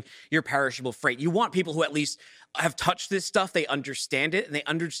touching your perishable freight. You want people who at least have touched this stuff. They understand it, and they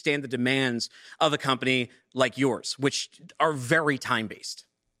understand the demands of a company like yours, which are very time-based.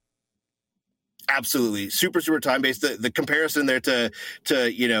 Absolutely. Super time-based. The comparison there to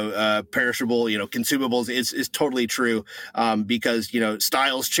perishable, consumables is totally true because,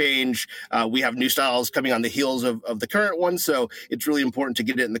 styles change. We have new styles coming on the heels of the current one. So it's really important to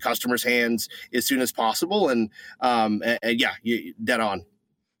get it in the customer's hands as soon as possible. And yeah, dead on.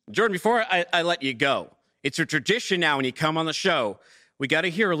 Jordan, before I let you go, it's a tradition now when you come on the show, we got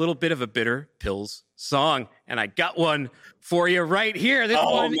to hear a little bit of a Bitter Pills song. And I got one for you right here. This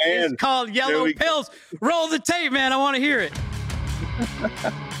one is called Yellow Pills. Roll the tape, man. I want to hear it.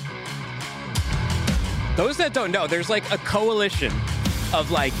 Those that don't know, there's a coalition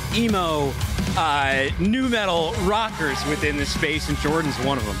of emo, new metal rockers within this space, and Jordan's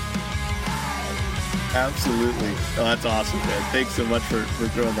one of them. Absolutely. Oh, that's awesome, man. Thanks so much for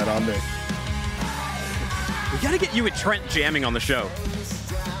throwing that on there. We got to get you and Trent jamming on the show.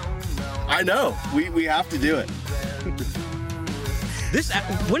 I know. We have to do it.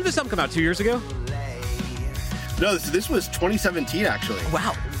 When did this album come out? 2 years ago? No, this was 2017, actually.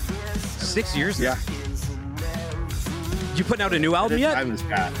 Wow. 6 years Yeah. You putting out a new album yet? Time has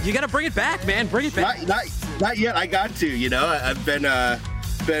passed. You got to bring it back, man. Bring it back. Not yet. I got to. I've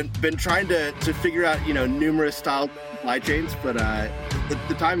been trying to figure out numerous style supply chains, but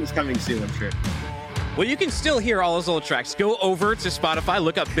the time is coming soon, I'm sure. Well, you can still hear all those old tracks. Go over to Spotify,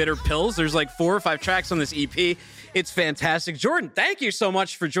 look up Bitter Pills. There's 4 or 5 tracks on this EP. It's fantastic. Jordan, thank you so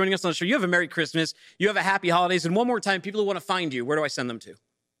much for joining us on the show. You have a Merry Christmas. You have a Happy Holidays. And one more time, people who want to find you, where do I send them to?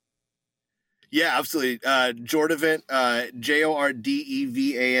 Yeah, absolutely. Jordevant,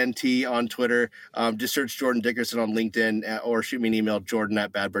 Jordevant on Twitter. Just search Jordan Dickerson on LinkedIn or shoot me an email,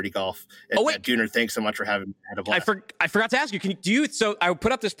 jordan@badbirdygolf. Dooner, thanks so much for having me. I forgot to ask you, so I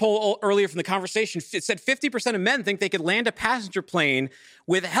put up this poll earlier from the conversation. It said 50% of men think they could land a passenger plane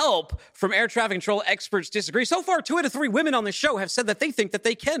with help from air traffic control experts disagree. So far, 2 out of 3 women on the show have said that they think that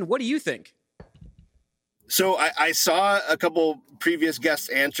they can. What do you think? So I saw a couple previous guests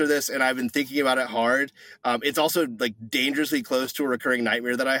answer this, and I've been thinking about it hard. It's also like dangerously close to a recurring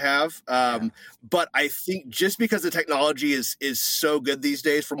nightmare that I have. But I think just because the technology is so good these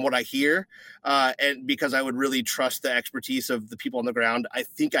days, from what I hear, and because I would really trust the expertise of the people on the ground, I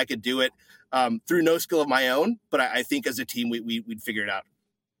think I could do it through no skill of my own. But I think as a team, we'd figure it out.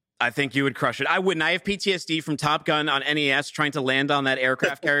 I think you would crush it. I wouldn't. I have PTSD from Top Gun on NES trying to land on that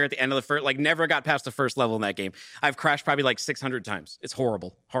aircraft carrier at the end of the first, never got past the first level in that game. I've crashed probably 600 times. It's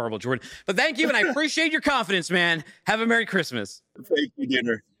horrible. Horrible, Jordan. But thank you, and I appreciate your confidence, man. Have a Merry Christmas. Thank you,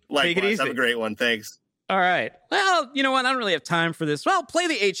 Dinner. Likewise. Take it easy. Have a great one. Thanks. All right. Well, you know what? I don't really have time for this. Well, play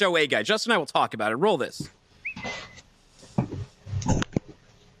the HOA guy. Justin and I will talk about it. Roll this.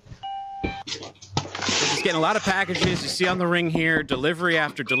 Just getting a lot of packages. You see on the ring here, delivery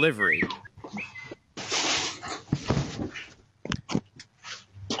after delivery.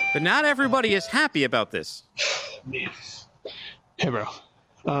 But not everybody is happy about this. Hey, bro.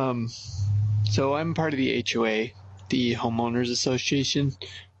 So I'm part of the HOA, the Homeowners Association.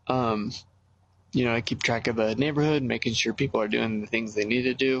 I keep track of the neighborhood, making sure people are doing the things they need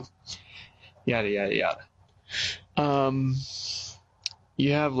to do. Yada, yada, yada.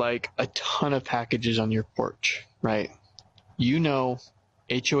 You have a ton of packages on your porch, right?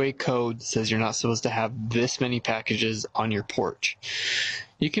 HOA code says you're not supposed to have this many packages on your porch.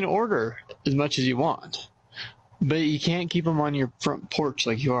 You can order as much as you want, but you can't keep them on your front porch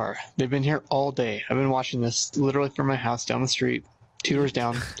like you are. They've been here all day. I've been watching this literally from my house down the street, 2 doors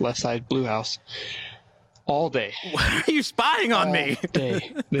down, left side, blue house, all day. Why are you spying on me? All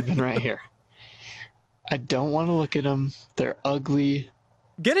day. They've been right here. I don't want to look at them. They're ugly.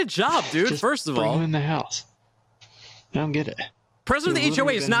 Get a job, dude. Just first of bring all, them in the house. I don't get it. President of the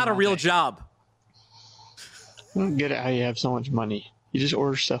HOA is not a real job. I don't get it how you have so much money. You just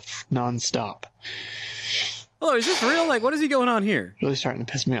order stuff nonstop. Oh, is this real? What is he going on here? Really starting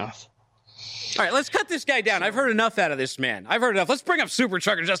to piss me off. All right, let's cut this guy down. I've heard enough out of this man. I've heard enough. Let's bring up Super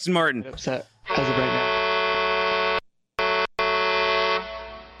Trucker Justin Martin. I'm upset as of right now.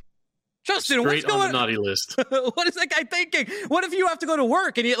 Justin, what's going on the naughty list? What is that guy thinking? What if you have to go to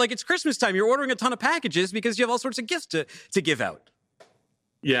work and it's Christmas time? You're ordering a ton of packages because you have all sorts of gifts to give out.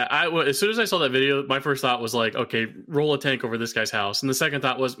 Yeah, as soon as I saw that video, my first thought was okay, roll a tank over this guy's house. And the second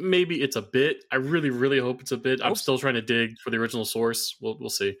thought was maybe it's a bit. I really, really hope it's a bit. I'm still trying to dig for the original source. We'll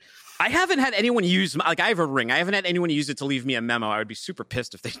see. I haven't had anyone use, I have a ring. I haven't had anyone use it to leave me a memo. I would be super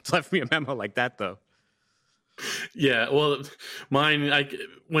pissed if they left me a memo like that, though. Yeah, well, mine,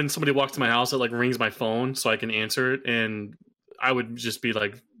 when somebody walks to my house, it rings my phone so I can answer it. And I would just be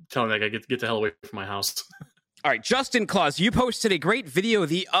telling that guy, get the hell away from my house. All right, Justin Claus, you posted a great video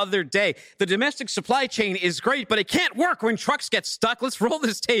the other day. The domestic supply chain is great, but it can't work when trucks get stuck. Let's roll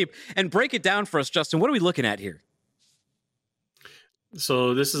this tape and break it down for us, Justin. What are we looking at here?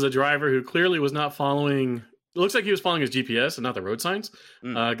 So this is a driver who clearly was not following. It looks like he was following his GPS and not the road signs.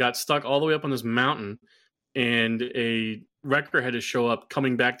 Got stuck all the way up on this mountain, and a wrecker had to show up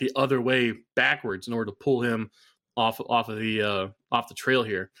coming back the other way backwards in order to pull him off the trail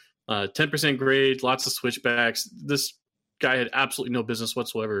here. 10% grade, lots of switchbacks. This guy had absolutely no business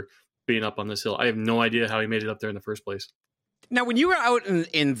whatsoever being up on this hill. I have no idea how he made it up there in the first place. Now, when you were out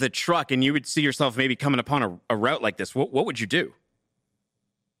in the truck and you would see yourself maybe coming upon a route like this, what would you do?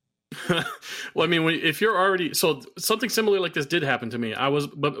 Well, I mean, if you're already, so something similar like this did happen to me.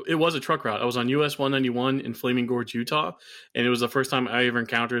 But it was a truck route. I was on US 191 in Flaming Gorge, Utah, and it was the first time I ever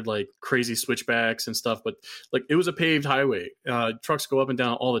encountered crazy switchbacks and stuff. But it was a paved highway. Trucks go up and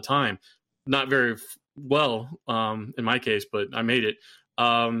down all the time. Not very well, in my case, but I made it.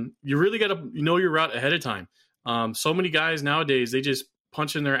 You really got to know your route ahead of time. So many guys nowadays, they just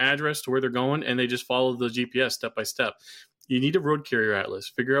punch in their address to where they're going and they just follow the GPS step by step. You need a road carrier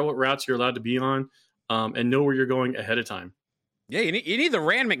atlas. Figure out what routes you're allowed to be on, and know where you're going ahead of time. Yeah, you need the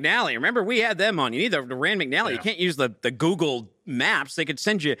Rand McNally. Remember, we had them on. You need the Rand McNally. Yeah. You can't use the Google Maps. They could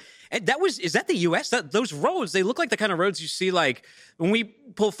send you. And is that the U.S.? Those roads, they look like the kind of roads you see when we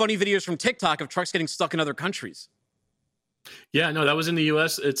pull funny videos from TikTok of trucks getting stuck in other countries. Yeah, no, that was in the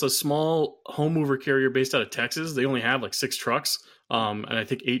U.S. It's a small home mover carrier based out of Texas. They only have 6 trucks. and I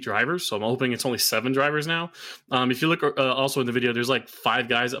think 8 drivers. So I'm hoping it's only 7 drivers now. If you look also in the video, there's like 5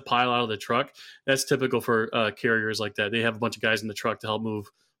 guys that pile out of the truck. That's typical for carriers like that. They have a bunch of guys in the truck to help move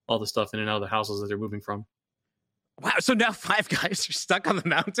all the stuff in and out of the houses that they're moving from. Wow, so now 5 guys are stuck on the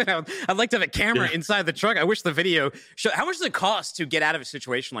mountain. I'd like to have a camera inside the truck. I wish the video showed. How much does it cost to get out of a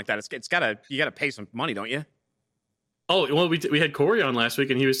situation like that? You gotta pay some money, don't you? Oh, well, we had Corey on last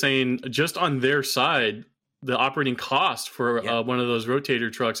week, and he was saying just on their side, the operating cost for one of those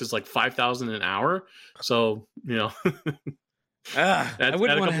rotator trucks is like $5,000 an hour. So, add a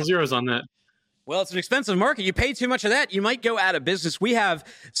couple zeros on that. Well, it's an expensive market. You pay too much of that, you might go out of business. We have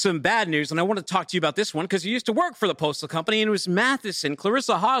some bad news, and I want to talk to you about this one because you used to work for the Postal Company, and it was Matheson.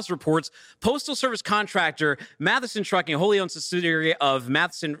 Clarissa Hawes reports Postal Service contractor Matheson Trucking, a wholly owned subsidiary of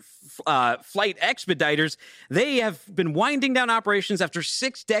Matheson Flight Expeditors. They have been winding down operations after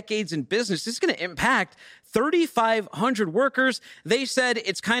 6 decades in business. This is going to impact 3,500 workers. They said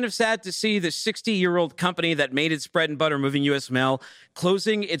it's kind of sad to see the 60-year-old company that made its bread and butter moving U.S. mail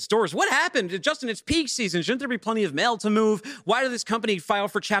closing its doors. What happened? Justin, it's peak season. Shouldn't there be plenty of mail to move? Why did this company file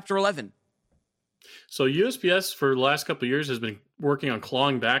for Chapter 11? So USPS for the last couple of years has been working on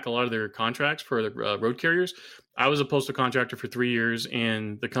clawing back a lot of their contracts for the road carriers. I was a postal contractor for 3 years,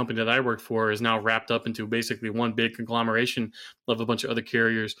 and the company that I worked for is now wrapped up into basically one big conglomeration of a bunch of other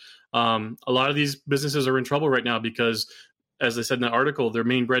carriers. A lot of these businesses are in trouble right now because, as I said in the article, their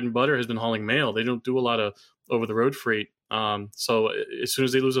main bread and butter has been hauling mail. They don't do a lot of over-the-road freight. So as soon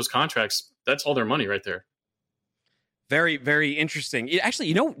as they lose those contracts, that's all their money right there. Very, very interesting.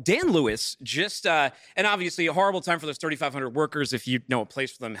 Actually, Dan Lewis just, and obviously a horrible time for those 3,500 workers. If you know a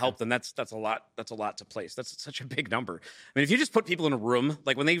place for them, help them. That's a lot. That's a lot to place. That's such a big number. I mean, if you just put people in a room,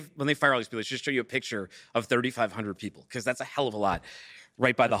 like when they fire all these people, they just show you a picture of 3,500 people because that's a hell of a lot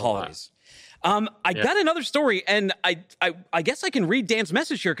right by the holidays. I got another story, and I guess I can read Dan's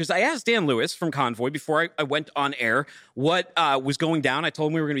message here because I asked Dan Lewis from Convoy before I went on air what was going down. I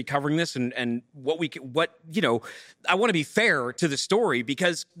told him we were going to be covering this and I want to be fair to the story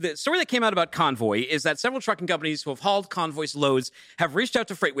because the story that came out about Convoy is that several trucking companies who have hauled Convoy's loads have reached out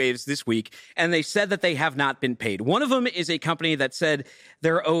to FreightWaves this week, and they said that they have not been paid. One of them is a company that said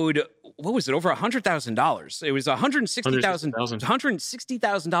they're owed, what was it, over $100,000. It was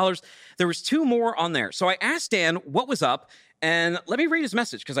 $160,000. There was 2 more on there. So I asked Dan what was up, and let me read his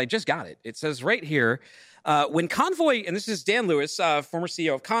message because I just got it. It says right here, when Convoy, and this is Dan Lewis, former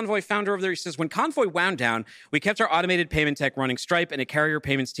CEO of Convoy, founder over there, he says, when Convoy wound down, we kept our automated payment tech running Stripe and a carrier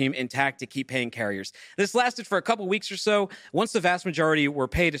payments team intact to keep paying carriers. This lasted for a couple weeks or so. Once the vast majority were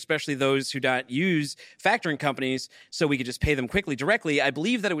paid, especially those who don't use factoring companies, so we could just pay them quickly directly, I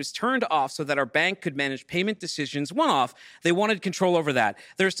believe that it was turned off so that our bank could manage payment decisions one-off. They wanted control over that.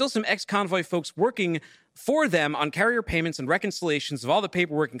 There are still some ex-Convoy folks working for them on carrier payments and reconciliations of all the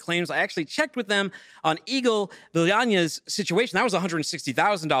paperwork and claims. I actually checked with them on Eagle Villanya's situation. That was a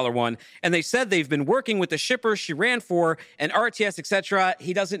 $160,000 one. And they said they've been working with the shipper she ran for and RTS, etc.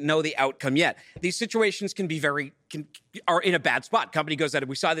 He doesn't know the outcome yet. These situations can be are in a bad spot. Company goes out.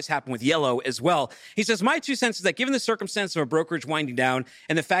 We saw this happen with Yellow as well. He says, my 2 cents is that given the circumstance of a brokerage winding down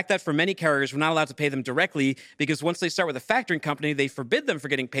and the fact that for many carriers, we're not allowed to pay them directly because once they start with a factoring company, they forbid them from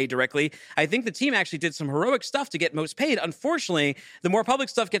getting paid directly. I think the team actually did some heroic stuff to get most paid. Unfortunately, the more public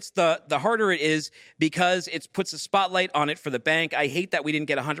stuff gets, the harder it is because it puts a spotlight on it for the bank. I hate that we didn't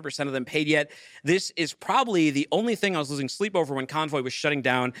get 100% of them paid yet. This is probably the only thing I was losing sleep over when Convoy was shutting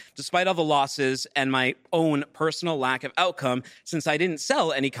down, despite all the losses and my own personal lack of outcome since I didn't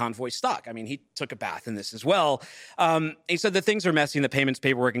sell any Convoy stock. I mean, he took a bath in this as well. He said that things are messy and the payments,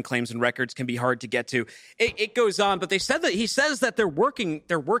 paperwork, and claims and records can be hard to get to. It goes on, but he says that they're working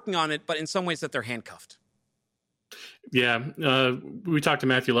on it, but in some ways that they're handcuffed. Yeah, we talked to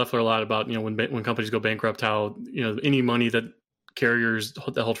Matthew Leffler a lot about when companies go bankrupt, how any money that carriers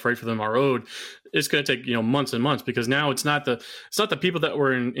that hold freight for them are owed. It's going to take months and months because now it's not the people that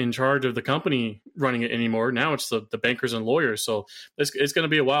were in charge of the company running it anymore. Now it's the bankers and lawyers. So it's going to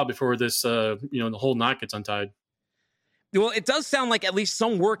be a while before this the whole knot gets untied. Well, it does sound like at least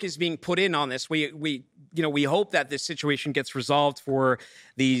some work is being put in on this. We hope that this situation gets resolved for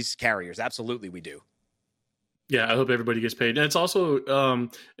these carriers. Absolutely, we do. Yeah, I hope everybody gets paid. And it's also an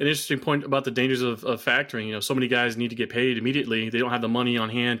interesting point about the dangers of factoring. So many guys need to get paid immediately. They don't have the money on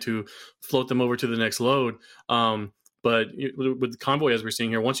hand to float them over to the next load. But with Convoy, as we're seeing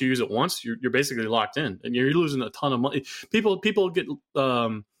here, once you use it once, you're basically locked in, and you're losing a ton of money. People get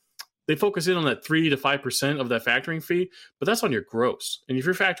they focus in on that 3 to 5% of that factoring fee, but that's on your gross. And if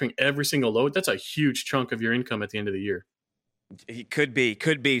you're factoring every single load, that's a huge chunk of your income at the end of the year. He could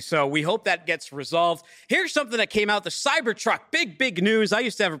be. So we hope that gets resolved. Here's something that came out: the Cybertruck. Big news. I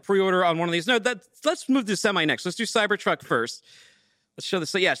used to have a pre-order on one of these. No, let's move to Semi next. Let's do Cybertruck first. Let's show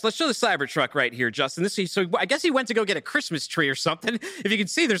this. Yes, let's show the Cybertruck right here, Justin. So I guess he went to go get a Christmas tree or something. If you can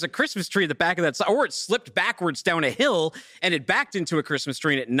see, there's a Christmas tree at the back of that, or it slipped backwards down a hill and it backed into a Christmas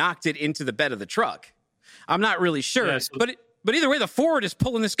tree and it knocked it into the bed of the truck. I'm not really sure, but either way, the Ford is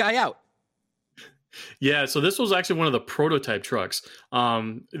pulling this guy out. Yeah, so this was actually one of the prototype trucks.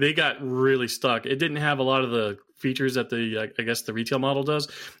 They got really stuck. It didn't have a lot of the features that I guess the retail model does.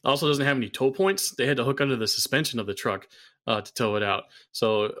 It also doesn't have any tow points. They had to hook under the suspension of the truck to tow it out.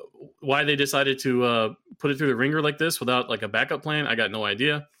 So why they decided to put it through the ringer like this without like a backup plan, I got no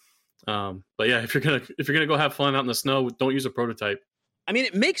idea. But yeah, if you're gonna go have fun out in the snow, don't use a prototype. I mean,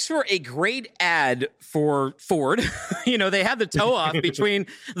 it makes for a great ad for Ford. They had the tow off between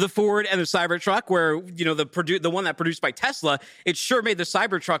the Ford and the Cybertruck, where, the one that produced by Tesla, it sure made the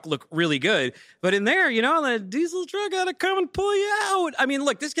Cybertruck look really good. But in there, the diesel truck got to come and pull you out. I mean,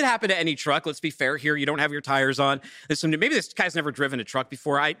 look, this could happen to any truck. Let's be fair here. You don't have your tires on. Maybe this guy's never driven a truck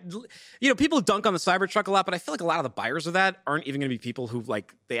before. People dunk on the Cybertruck a lot, but I feel like a lot of the buyers of that aren't even going to be people who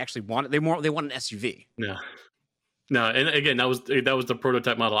they actually want it. They want an SUV. Yeah. No, and again, that was the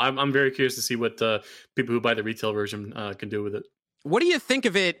prototype model. I'm very curious to see what people who buy the retail version can do with it. What do you think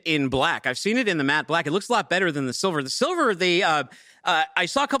of it in black? I've seen it in the matte black. It looks a lot better than the silver. The silver, I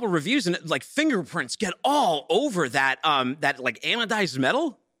saw a couple of reviews, and like fingerprints get all over that like anodized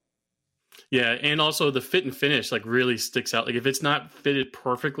metal. Yeah, and also the fit and finish like really sticks out. Like if it's not fitted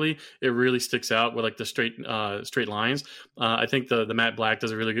perfectly, it really sticks out with like the straight lines. I think the matte black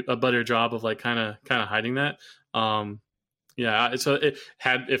does a better job of like kind of hiding that. Yeah, so if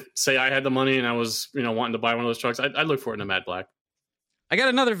I had the money and I was wanting to buy one of those trucks, I'd look for it in a matte black. I got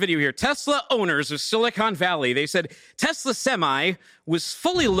another video here. Tesla owners of Silicon Valley, they said Tesla Semi was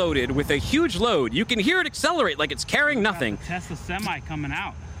fully loaded with a huge load. You can hear it accelerate like it's carrying nothing. Tesla Semi coming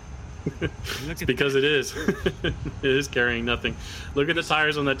out. It's because it is. It is carrying nothing. Look at the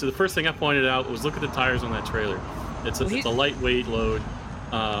tires on that. The first thing I pointed out was look at the tires on that trailer. It's a lightweight load.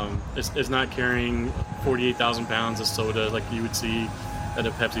 It's not carrying 48,000 pounds of soda like you would see at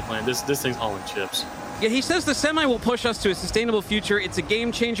a Pepsi plant. This thing's hauling chips. Yeah, he says the Semi will push us to a sustainable future. It's a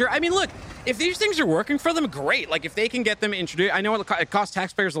game changer. I mean, look, if these things are working for them, great. Like if they can get them introduced, I know it costs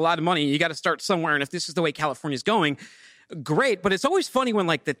taxpayers a lot of money. You got to start somewhere. And if this is the way California's going, great. But it's always funny when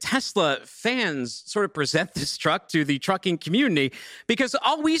like the Tesla fans sort of present this truck to the trucking community, because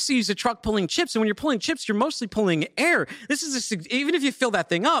all we see is a truck pulling chips. And when you're pulling chips, you're mostly pulling air. This is even if you fill that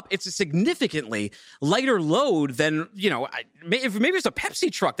thing up, it's a significantly lighter load than, if maybe it's a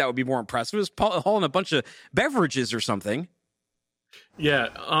Pepsi truck, that would be more impressive. It was hauling a bunch of beverages or something. Yeah.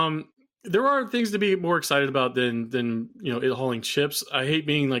 There are things to be more excited about than it hauling chips. I hate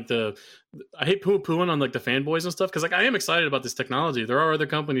being like I hate poo-pooing on like the fanboys and stuff, because like I am excited about this technology. There are other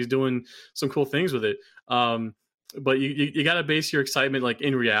companies doing some cool things with it, but you got to base your excitement like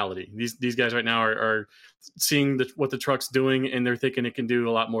in reality. These guys right now are seeing what the truck's doing, and they're thinking it can do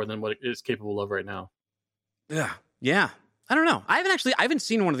a lot more than what it is capable of right now. Yeah. I don't know. I haven't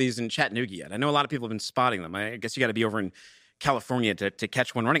seen one of these in Chattanooga yet. I know a lot of people have been spotting them. I guess you got to be over in California to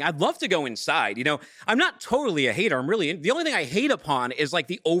catch one running. I'd love to go inside. I'm not totally a hater. The only thing I hate upon is like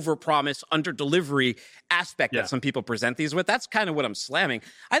the overpromise, under-delivery aspect that some people present these with. That's kind of what I'm slamming.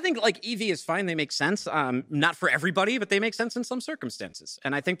 I think like EV is fine. They make sense. Not for everybody, but they make sense in some circumstances.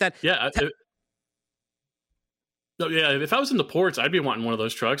 And I think that... If I was in the ports, I'd be wanting one of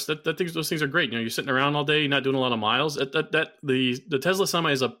those trucks. Those things are great. You're sitting around all day, you're not doing a lot of miles. The Tesla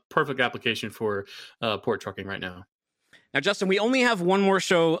Semi is a perfect application for port trucking right now. Now, Justin, we only have one more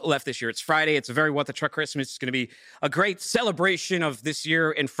show left this year. It's Friday. It's a very What the Truck Christmas. It's going to be a great celebration of this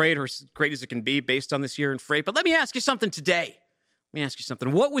year in freight, or as great as it can be based on this year in freight. But let me ask you something today.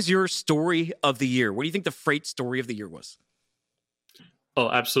 What was your story of the year? What do you think the freight story of the year was? Oh,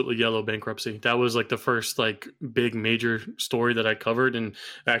 absolutely. Yellow bankruptcy. That was like the first like big major story that I covered, and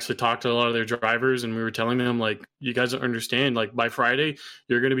I actually talked to a lot of their drivers, and we were telling them like, you guys don't understand, like by Friday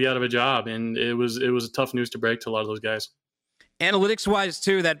you're going to be out of a job. And it was tough news to break to a lot of those guys. Analytics wise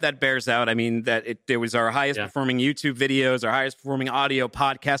too, that bears out. I mean, it was our highest performing YouTube videos, our highest performing audio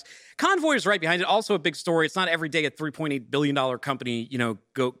podcast. Convoy is right behind it. Also a big story. It's not every day a $3.8 billion company,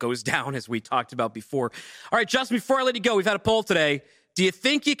 goes down, as we talked about before. All right, Justin, before I let you go, we've had a poll today. Do you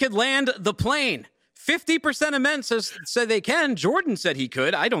think you could land the plane? 50% of men said they can. Jordan said he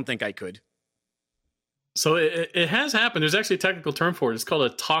could. I don't think I could. So it has happened. There's actually a technical term for it. It's called a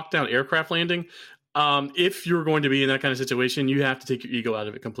talk-down aircraft landing. If you're going to be in that kind of situation, you have to take your ego out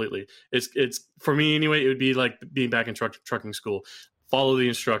of it completely. It's for me anyway. It would be like being back in trucking school. Follow the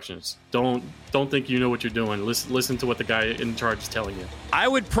instructions. Don't think you know what you're doing. Listen to what the guy in charge is telling you. I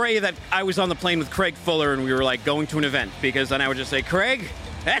would pray that I was on the plane with Craig Fuller and we were like going to an event, because then I would just say, Craig,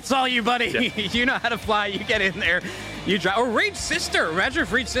 that's all you, buddy. Yeah. You know how to fly. You get in there. You drive. Or Reed's sister. Imagine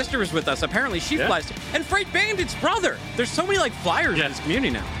if Reed's sister was with us. Apparently she flies too. And Freight Bandit's brother. There's so many like flyers in this community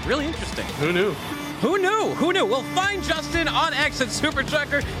now. Really interesting. Who knew? Who knew? Well, find Justin on X at Super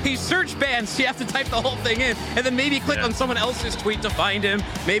Trucker. He's search banned, so you have to type the whole thing in, and then maybe click on someone else's tweet to find him.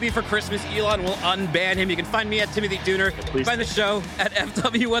 Maybe for Christmas, Elon will unban him. You can find me at Timothy Dooner. Find the show at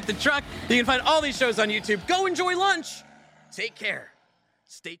FW What the Truck. You can find all these shows on YouTube. Go enjoy lunch. Take care.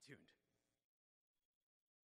 Stay tuned.